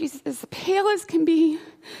 and she's as pale as can be.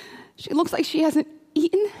 She looks like she hasn't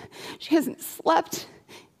eaten. She hasn't slept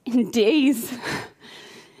in days.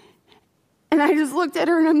 And I just looked at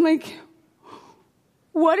her, and I'm like,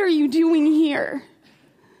 what are you doing here?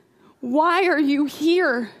 Why are you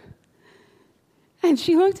here? And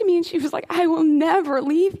she looked at me, and she was like, I will never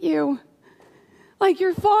leave you. Like,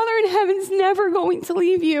 your Father in heaven's never going to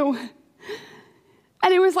leave you.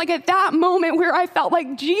 And it was like at that moment where I felt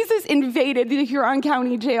like Jesus invaded the Huron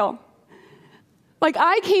County Jail. Like,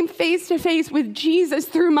 I came face to face with Jesus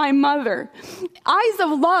through my mother. Eyes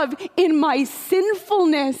of love in my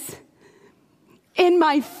sinfulness, in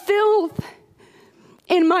my filth,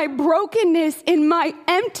 in my brokenness, in my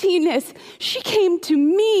emptiness. She came to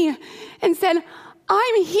me and said,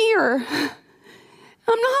 I'm here.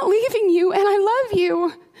 I'm not leaving you, and I love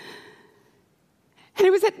you. And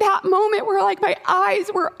it was at that moment where like my eyes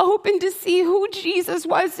were open to see who Jesus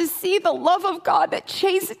was, to see the love of God that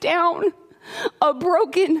chased down a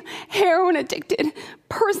broken, heroin-addicted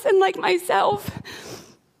person like myself.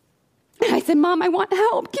 And I said, Mom, I want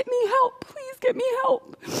help. Get me help. Please get me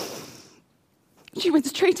help. She went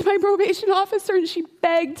straight to my probation officer and she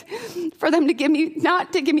begged for them to give me,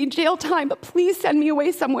 not to give me jail time, but please send me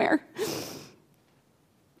away somewhere.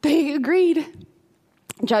 They agreed.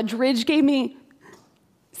 Judge Ridge gave me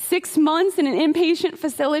 6 months in an inpatient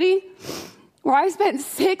facility where I spent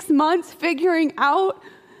 6 months figuring out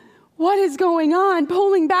what is going on,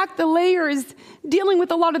 pulling back the layers, dealing with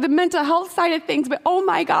a lot of the mental health side of things. But oh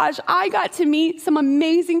my gosh, I got to meet some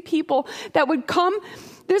amazing people that would come.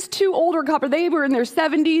 This two older couple, they were in their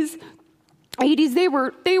 70s, 80s.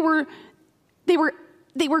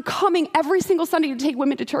 They were coming every single Sunday to take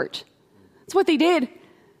women to church. That's what they did.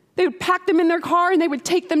 They would pack them in their car and they would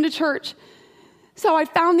take them to church. So I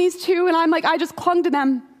found these two, and I'm like, I just clung to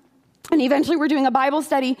them. And eventually we're doing a Bible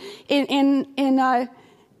study in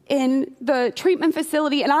the treatment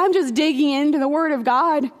facility, and I'm just digging into the Word of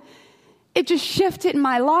God. It just shifted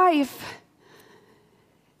my life.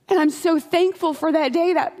 And I'm so thankful for that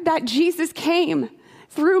day that Jesus came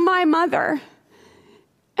through my mother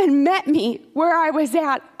and met me where I was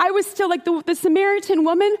at. I was still like the Samaritan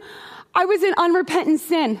woman. I was in unrepentant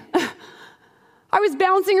sin. I was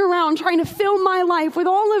bouncing around trying to fill my life with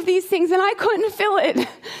all of these things, and I couldn't fill it.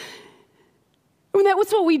 And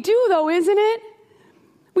that's what we do, though, isn't it?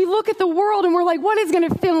 We look at the world and we're like, what is going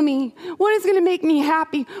to fill me? What is going to make me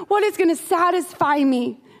happy? What is going to satisfy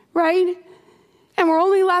me, right? And we're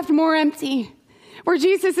only left more empty. Where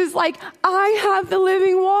Jesus is like, I have the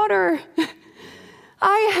living water.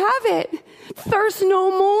 I have it. Thirst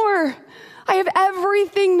no more. I have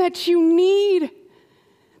everything that you need.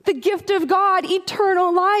 The gift of God,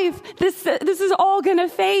 eternal life. This is all going to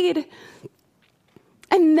fade.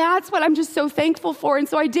 And that's what I'm just so thankful for. And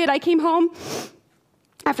so I did. I came home.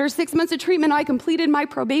 After 6 months of treatment, I completed my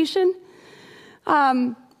probation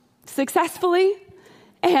successfully.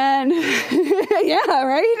 And yeah,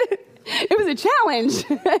 right? It was a challenge.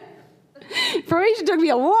 Probation took me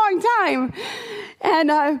a long time.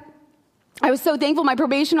 And I was so thankful. My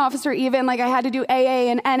probation officer even, like I had to do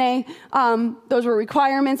AA and NA. Those were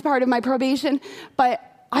requirements, part of my probation.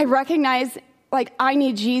 But I recognized, like, I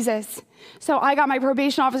need Jesus. So I got my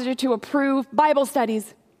probation officer to approve Bible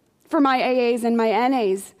studies for my AAs and my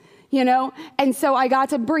NAs, you know? And so I got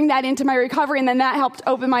to bring that into my recovery, and then that helped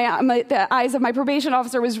open the eyes of my probation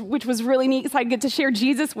officer, which was really neat, because I'd get to share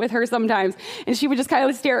Jesus with her sometimes. And she would just kind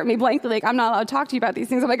of stare at me blankly, like, I'm not allowed to talk to you about these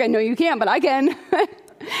things. I'm like, I know you can, but I can.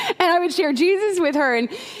 And I would share Jesus with her, and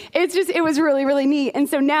it was really, really neat. And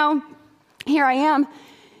so now, here I am.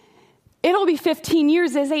 It'll be 15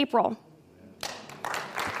 years this April.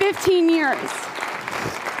 15 years.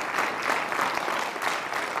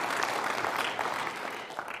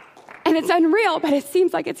 And it's unreal, but it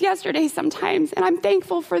seems like it's yesterday sometimes. And I'm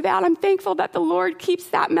thankful for that. I'm thankful that the Lord keeps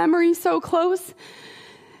that memory so close,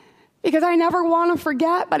 because I never want to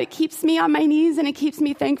forget, but it keeps me on my knees, and it keeps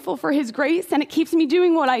me thankful for his grace, and it keeps me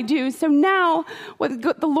doing what I do. So now what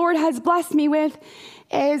the Lord has blessed me with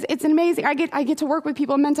is, it's amazing. I get to work with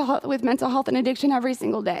people with mental health and addiction every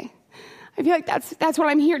single day. I feel like that's what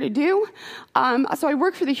I'm here to do. So I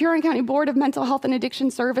work for the Huron County Board of Mental Health and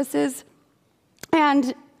Addiction Services,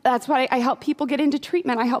 and that's why I help people get into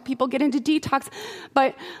treatment. I help people get into detox.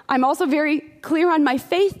 But I'm also very clear on my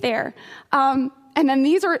faith there. And then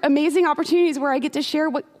these are amazing opportunities where I get to share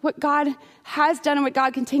what God has done and what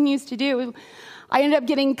God continues to do. I ended up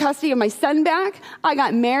getting custody of my son back. I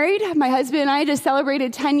got married. My husband and I just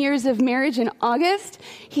celebrated 10 years of marriage in August.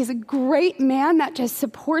 He's a great man that just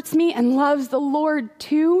supports me and loves the Lord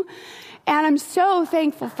too. And I'm so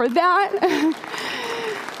thankful for that.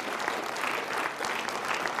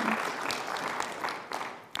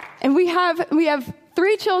 And we have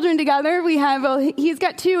 3 children together. He's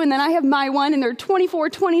got 2, and then I have my one, and they're 24,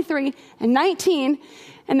 23, and 19.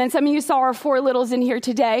 And then some of you saw our 4 littles in here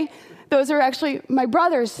today. Those are actually my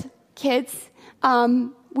brother's kids.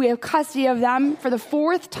 We have custody of them for the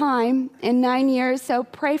 4th time in 9 years. So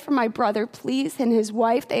pray for my brother, please, and his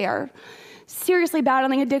wife. They are seriously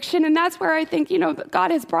battling addiction. And that's where I think,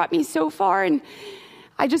 God has brought me so far. And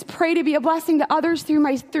I just pray to be a blessing to others through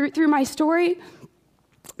my story.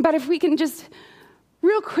 But if we can just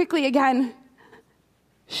real quickly again,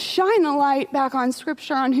 shine the light back on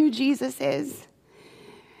Scripture on who Jesus is.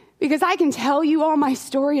 Because I can tell you all my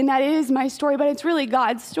story, and that is my story, but it's really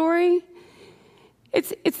God's story.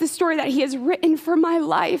 It's the story that he has written for my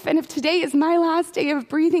life. And if today is my last day of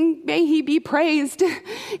breathing, may he be praised.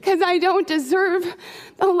 Because I don't deserve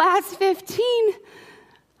the last 15.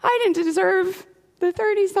 I didn't deserve the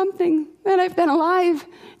 30-something that I've been alive,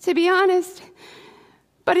 to be honest.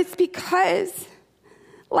 But it's because,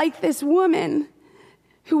 like this woman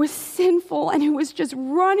who was sinful and who was just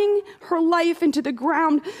running her life into the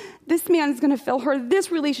ground, this man is going to fill her.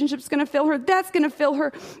 This relationship is going to fill her. That's going to fill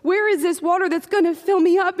her. Where is this water that's going to fill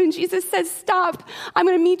me up? And Jesus says, stop. I'm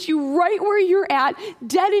going to meet you right where you're at,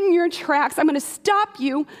 dead in your tracks. I'm going to stop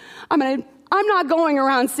you. I'm not going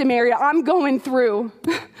around Samaria. I'm going through.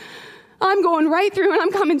 I'm going right through, and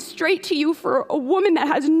I'm coming straight to you for a woman that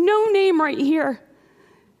has no name right here.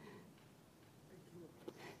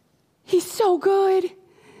 He's so good.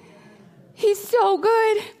 He's so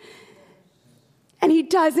good. And he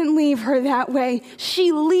doesn't leave her that way.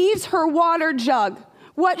 She leaves her water jug,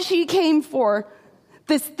 what she came for,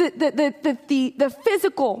 the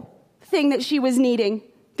physical thing that she was needing,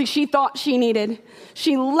 that she thought she needed.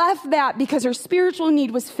 She left that because her spiritual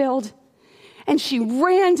need was filled. And she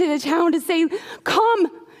ran to the town to say, come,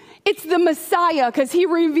 it's the Messiah, because he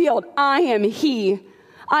revealed, I am he.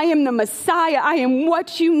 I am the Messiah. I am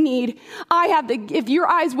what you need. If your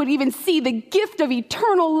eyes would even see the gift of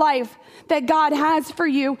eternal life that God has for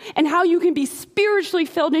you and how you can be spiritually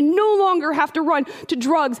filled and no longer have to run to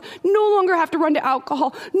drugs, no longer have to run to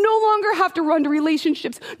alcohol, no longer have to run to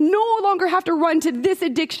relationships, no longer have to run to this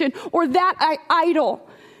addiction or that idol.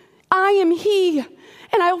 I am he,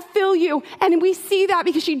 and I'll fill you. And we see that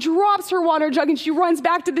because she drops her water jug and she runs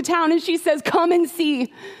back to the town and she says, come and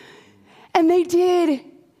see. And they did.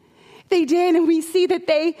 They did, and we see that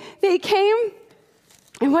they came.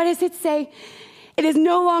 And what does it say? It is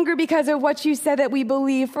no longer because of what you said that we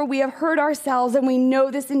believe, for we have heard ourselves, and we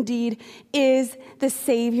know this indeed is the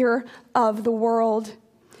Savior of the world.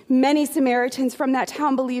 Many Samaritans from that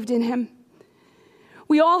town believed in him.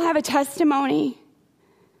 We all have a testimony.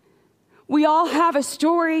 We all have a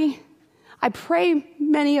story. I pray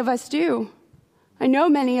many of us do. I know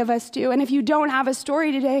many of us do. And if you don't have a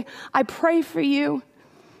story today, I pray for you.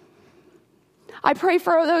 I pray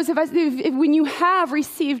for those of us who, when you have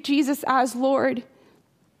received Jesus as Lord,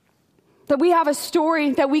 that we have a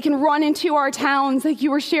story that we can run into our towns, like you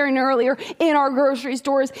were sharing earlier, in our grocery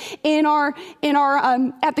stores, in our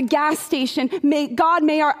at the gas station. May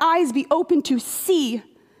our eyes be open to see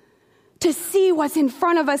what's in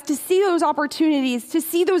front of us, to see those opportunities, to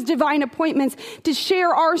see those divine appointments, to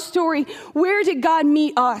share our story. Where did God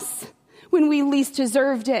meet us when we least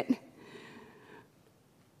deserved it?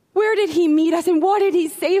 Where did he meet us, and what did he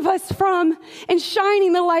save us from? And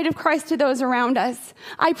shining the light of Christ to those around us.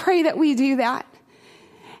 I pray that we do that.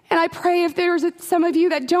 And I pray if there's some of you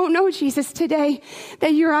that don't know Jesus today,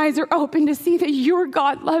 that your eyes are open to see that your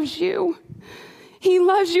God loves you. He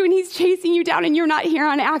loves you, and he's chasing you down, and you're not here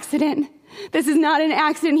on accident. This is not an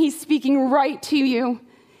accident. He's speaking right to you,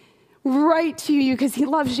 because he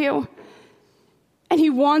loves you. And he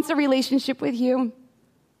wants a relationship with you.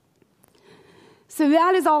 So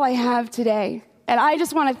that is all I have today. And I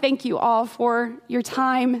just want to thank you all for your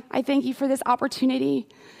time. I thank you for this opportunity.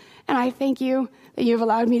 And I thank you that you've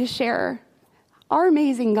allowed me to share our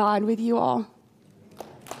amazing God with you all.